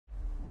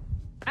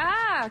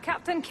Ah,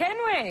 Captain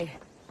Kenway.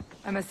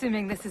 I'm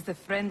assuming this is the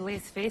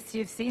friendliest face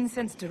you've seen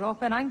since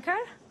dropping anchor?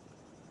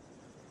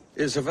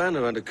 Is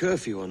Havana under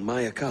curfew on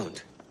my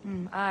account?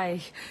 Aye.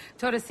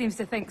 Torres seems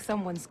to think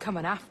someone's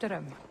coming after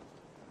him.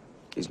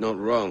 He's not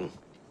wrong.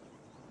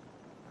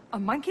 A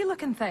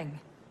monkey-looking thing?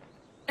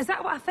 Is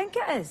that what I think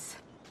it is?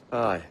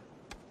 Aye.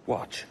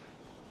 Watch.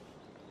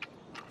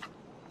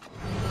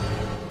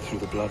 Through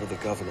the blood of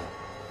the governor,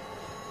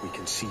 we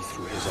can see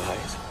through his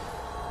eyes.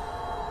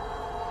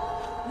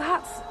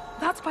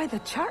 That's by the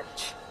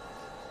church?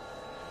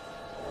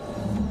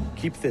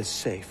 Keep this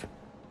safe.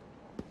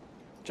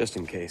 Just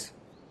in case.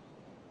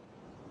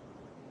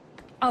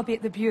 I'll be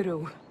at the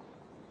bureau.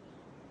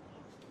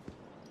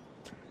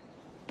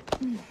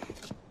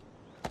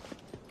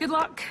 Good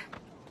luck.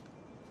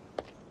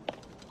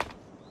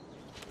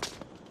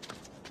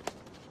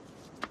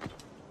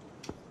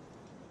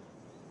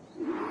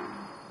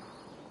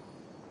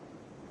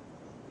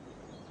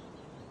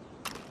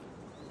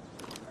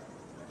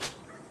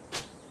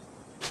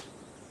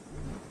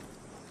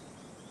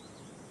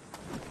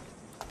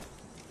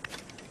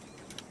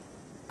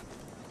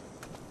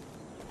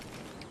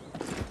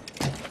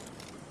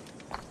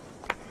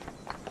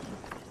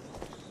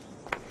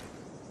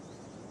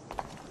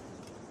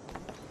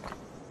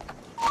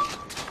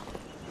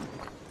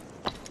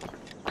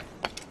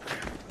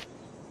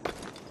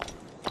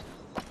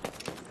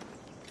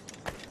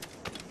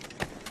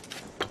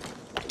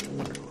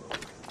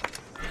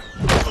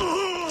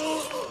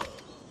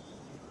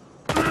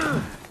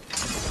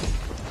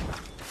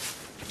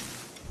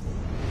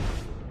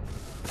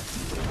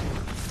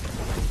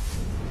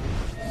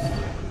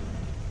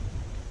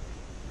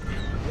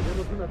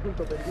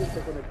 Asunto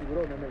pendiente con el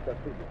tiburón en el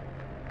castillo.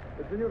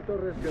 El señor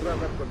Torres querrá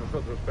hablar con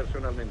nosotros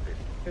personalmente.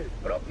 ¿El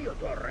propio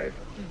Torres?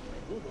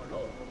 Menudo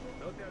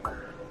no. No te hagas.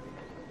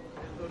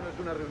 Esto no es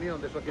una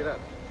reunión de sociedad.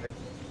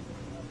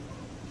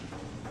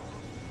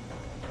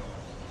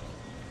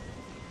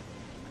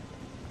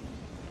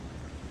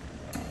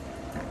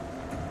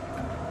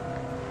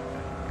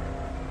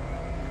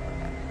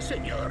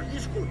 Señor,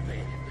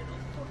 disculpe, pero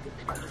 ¿por qué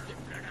tenemos que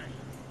entrar ahí?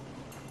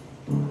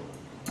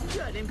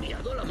 Ya han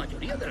enviado a la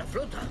mayoría de la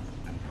flota.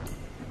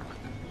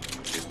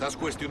 ¿Estás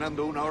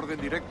cuestionando una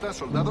orden directa,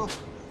 soldado?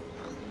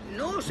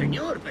 No,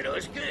 señor, pero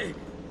es que...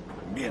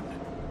 Bien.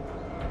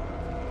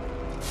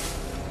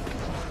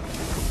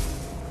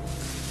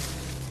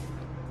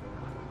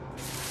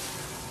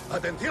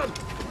 ¡Atención!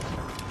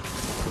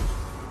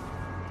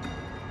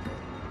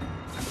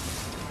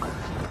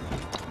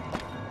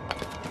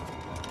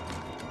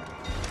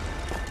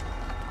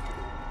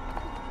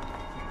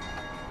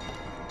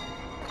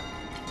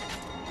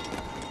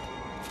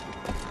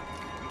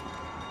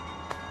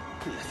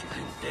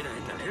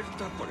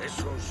 por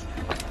esos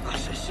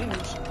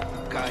asesinos.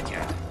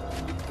 Calla.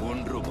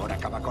 Un rumor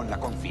acaba con la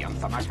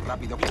confianza más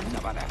rápido que una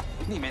bala.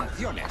 Ni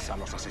menciones a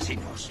los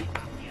asesinos.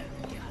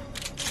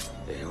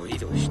 He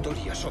oído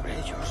historias sobre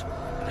ellos.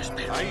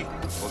 Espera. Ahí,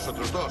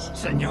 vosotros dos.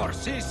 Señor,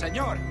 sí,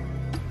 señor.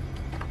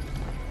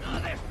 No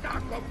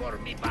destaco por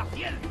mi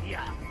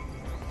paciencia.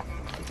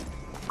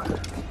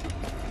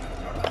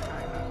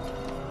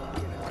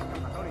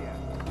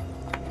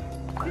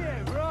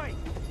 Yeah, right.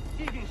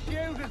 You can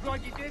shield us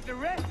like you did the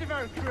rest of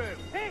our crew.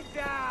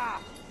 Hit-da!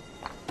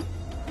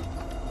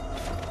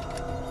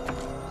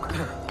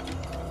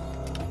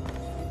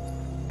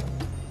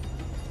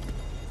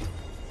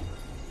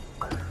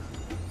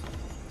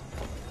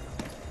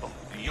 Oh,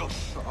 Dios,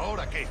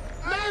 ¿ahora qué?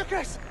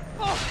 Marcus!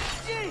 Oh,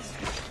 jeez!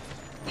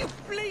 You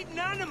bleeding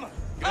animal!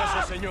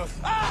 Gracias, señor.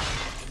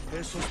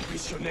 Esos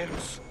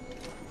prisioneros.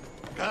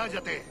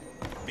 Cállate.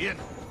 Bien,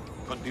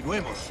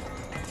 continuemos.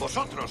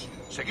 Vosotros,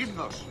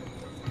 seguidnos.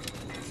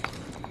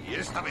 Y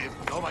esta vez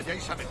no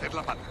vayáis a meter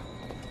la pata.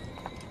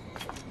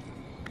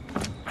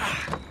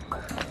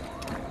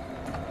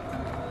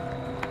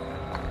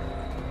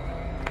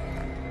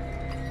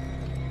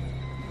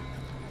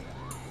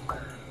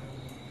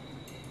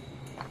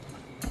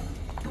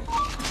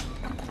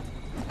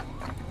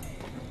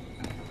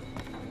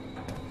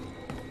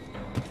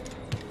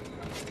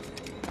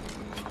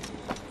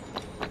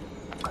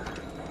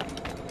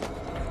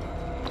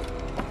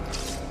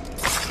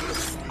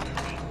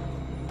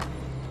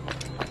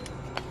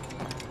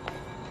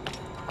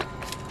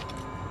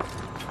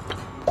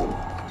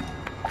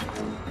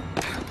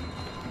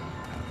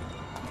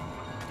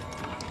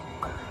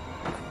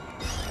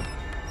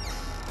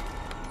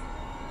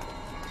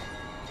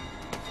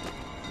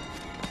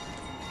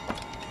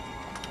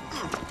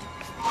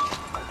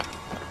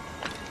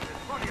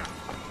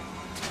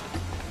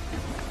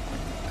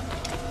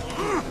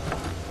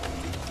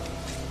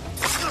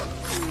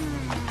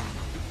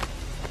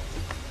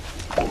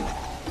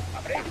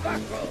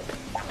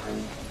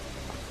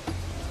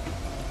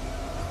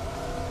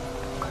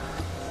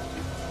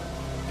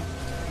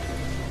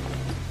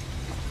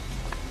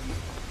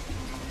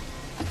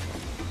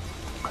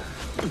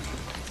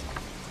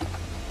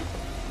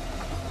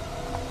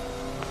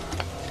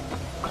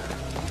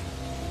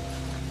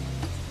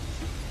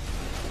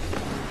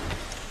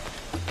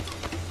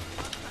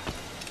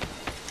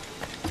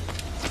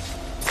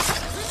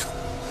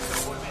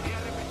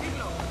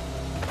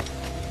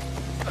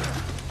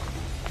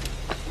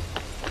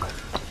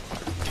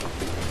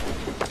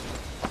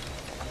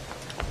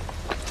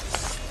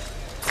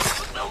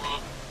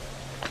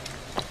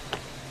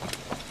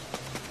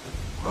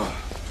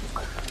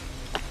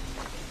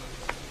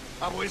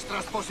 ¡A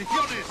vuestras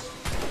posiciones!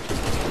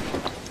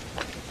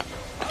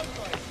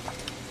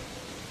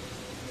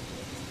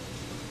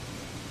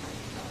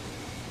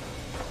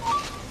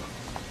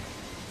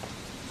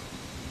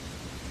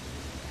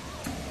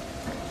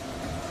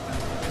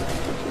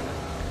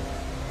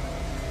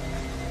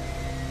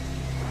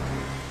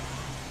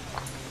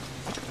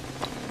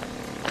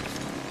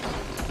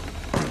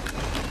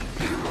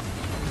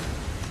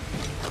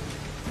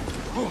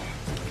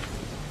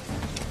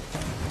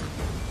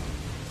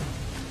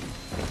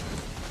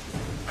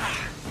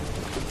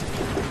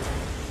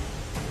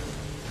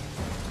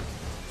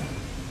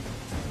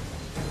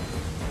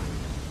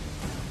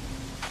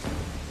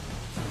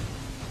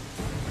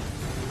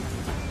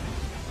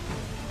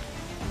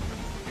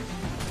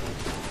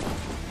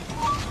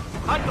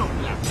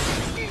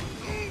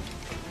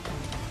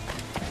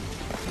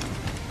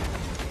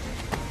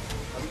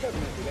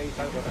 Avisadme si veis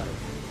algo raro.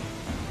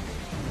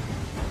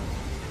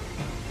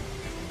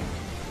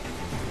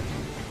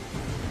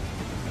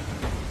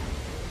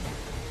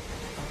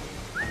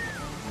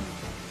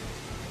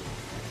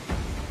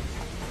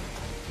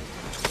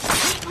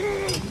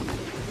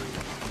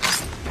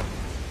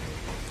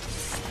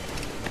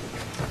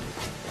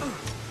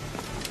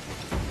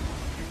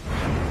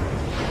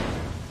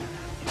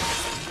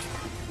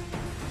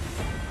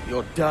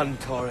 You're done,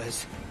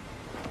 Torres.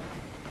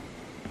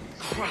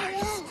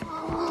 Christ.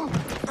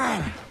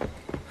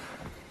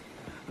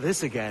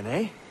 This again,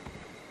 eh?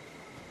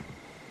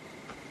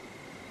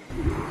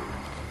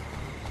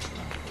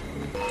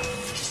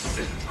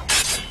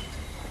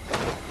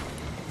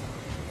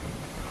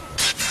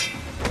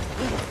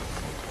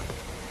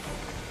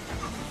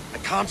 I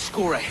can't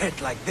score a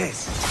hit like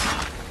this.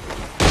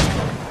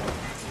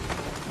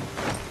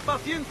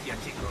 Paciencia,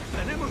 chicos.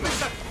 Tenemos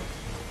ventaja.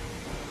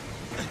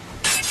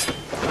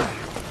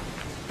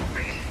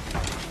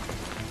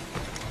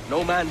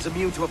 No man's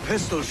immune to a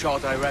pistol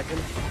shot, I reckon.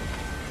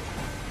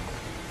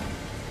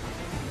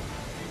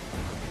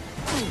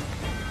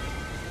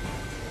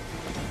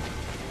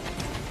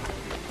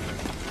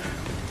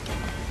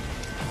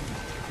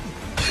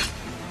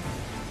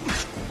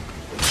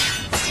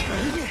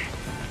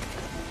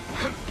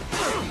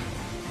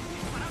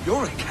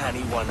 You're a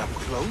canny one up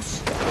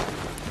close.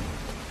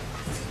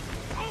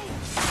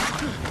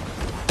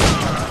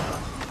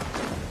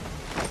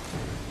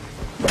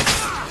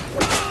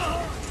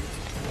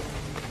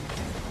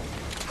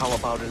 How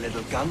about a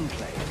little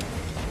gunplay?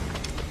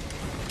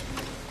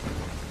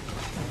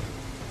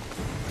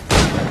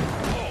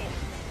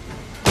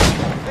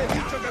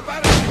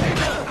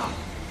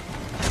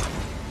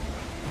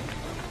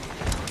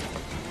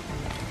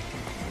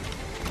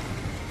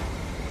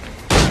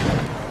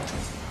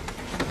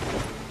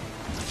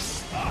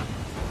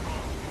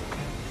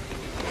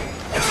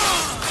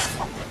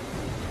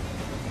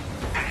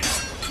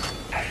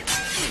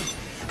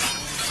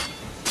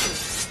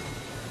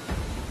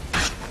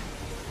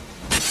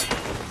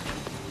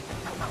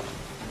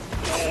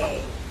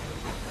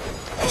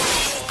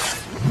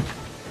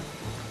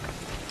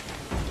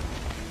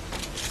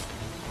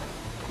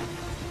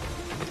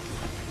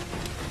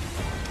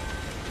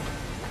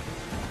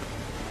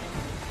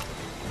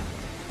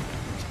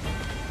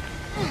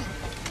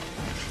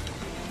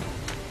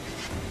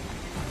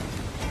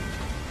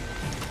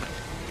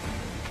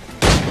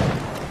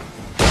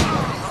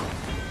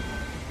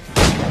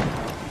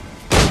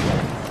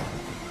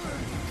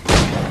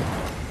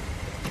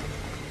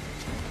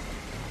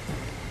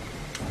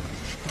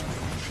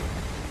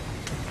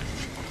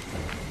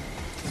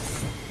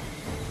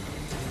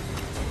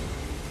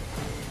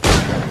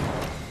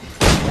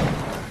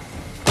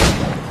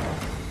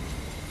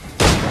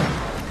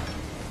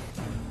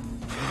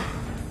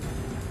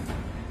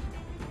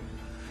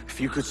 If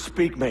you could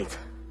speak, mate,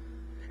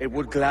 it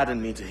would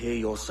gladden me to hear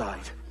your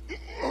side.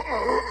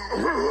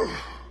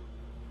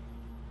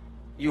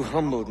 You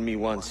humbled me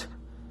once,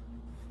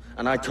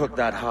 and I took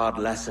that hard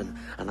lesson,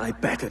 and I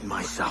bettered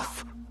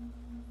myself.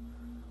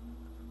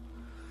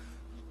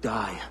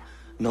 Die,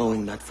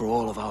 knowing that for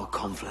all of our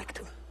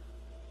conflict,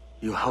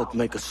 you helped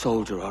make a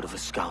soldier out of a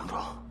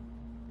scoundrel.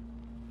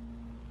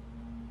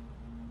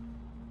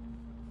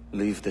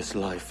 Leave this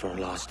life for a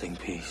lasting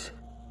peace,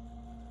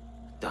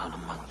 down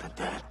among the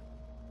dead.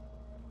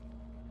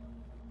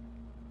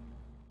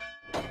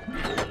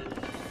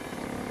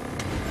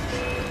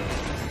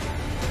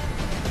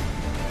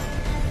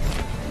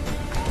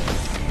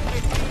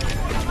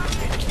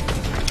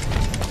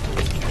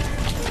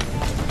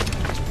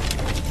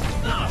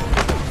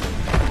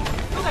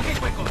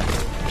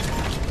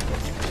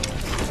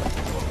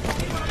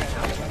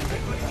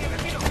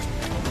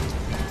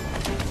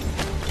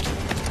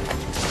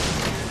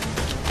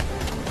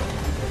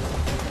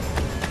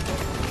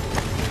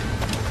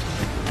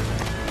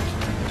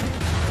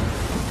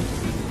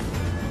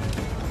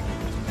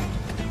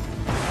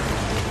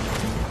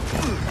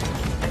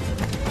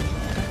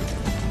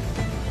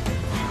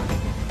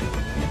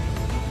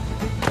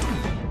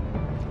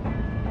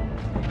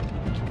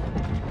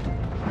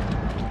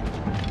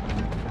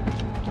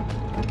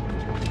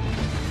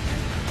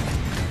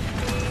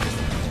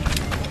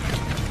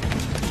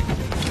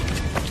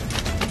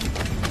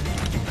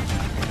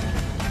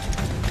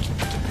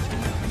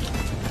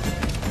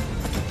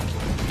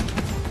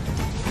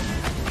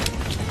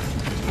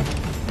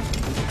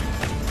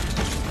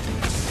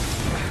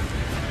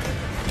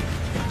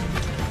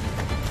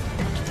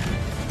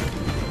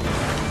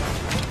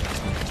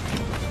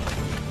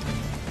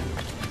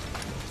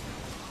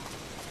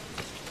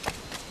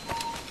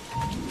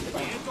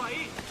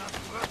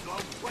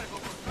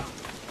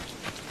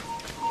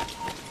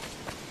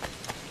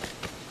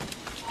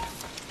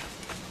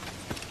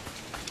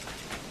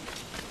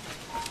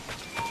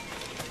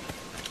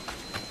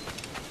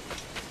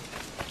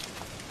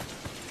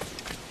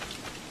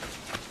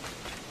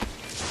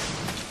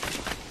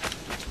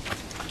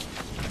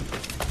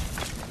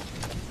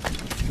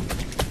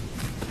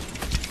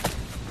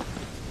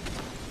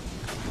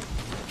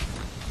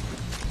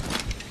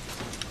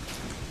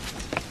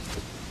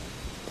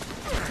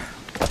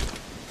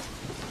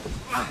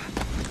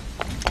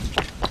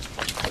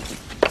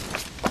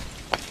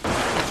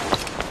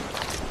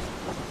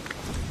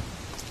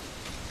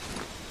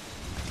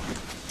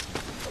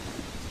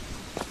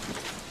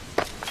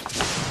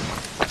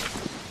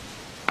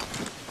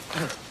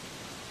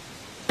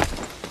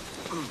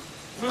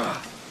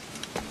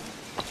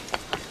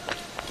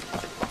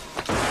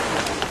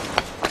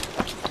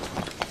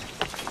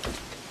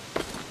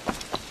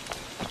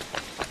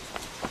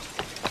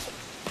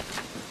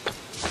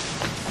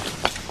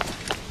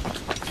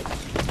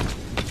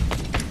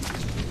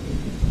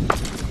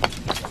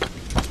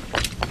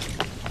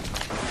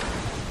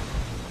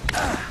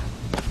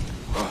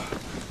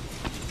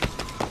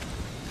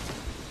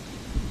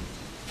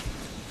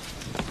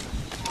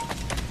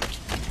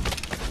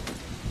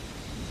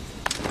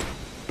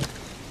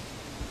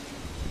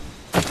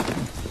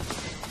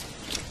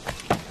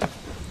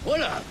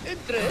 Hola,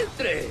 entre,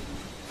 entre.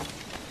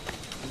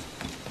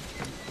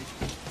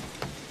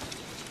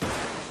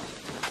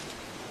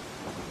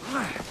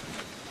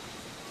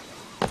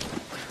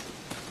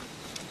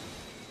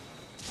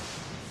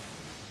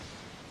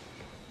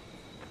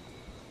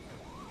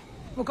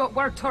 We got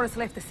word Torres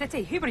left the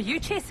city. Who were you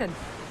chasing?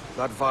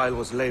 That vial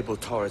was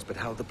labeled Torres, but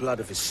held the blood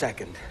of his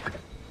second.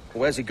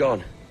 Where's he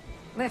gone?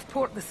 Left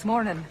port this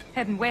morning,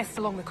 heading west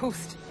along the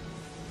coast.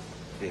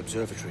 The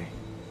observatory.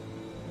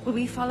 Will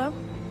we follow?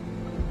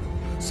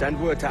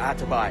 Send word to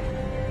Atabai.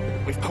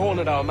 We've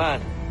cornered our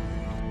man.